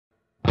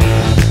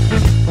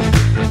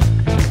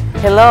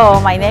Hello,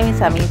 my name is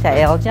Amita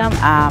Eljam.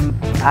 I'm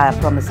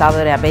from the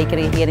Salvadorean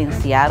Bakery here in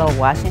Seattle,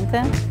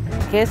 Washington.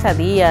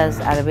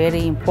 Quesadillas are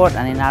very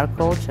important in our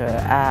culture.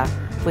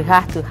 We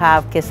have to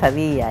have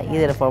quesadilla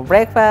either for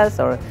breakfast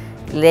or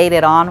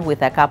later on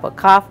with a cup of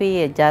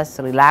coffee and just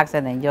relax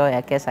and enjoy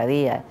a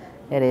quesadilla.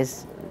 It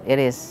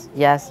is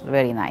just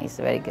very nice,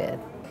 very good.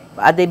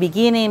 At the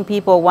beginning,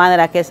 people wanted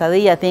a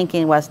quesadilla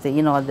thinking it was the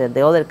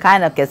other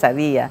kind of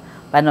quesadilla.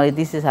 But no,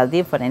 this is a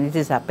different,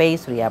 this is a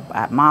pastry,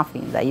 a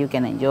muffin that you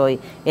can enjoy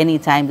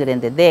anytime during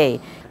the day.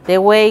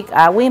 The way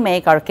we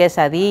make our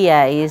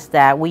quesadilla is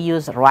that we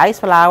use rice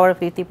flour,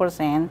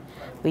 50%.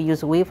 We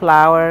use wheat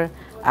flour,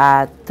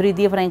 3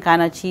 different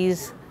kind of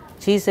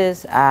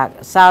cheeses,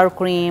 sour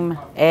cream,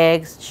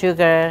 eggs,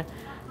 sugar,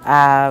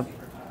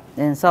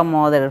 and some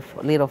other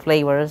little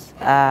flavors.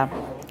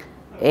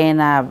 Then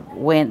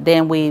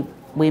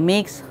we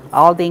mix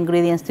all the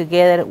ingredients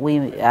together.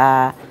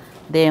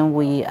 Then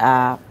we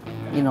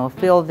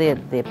fill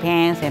the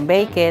pans and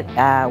bake it.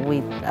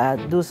 We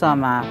do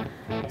some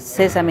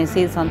sesame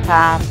seeds on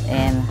top,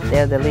 and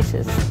they're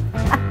delicious.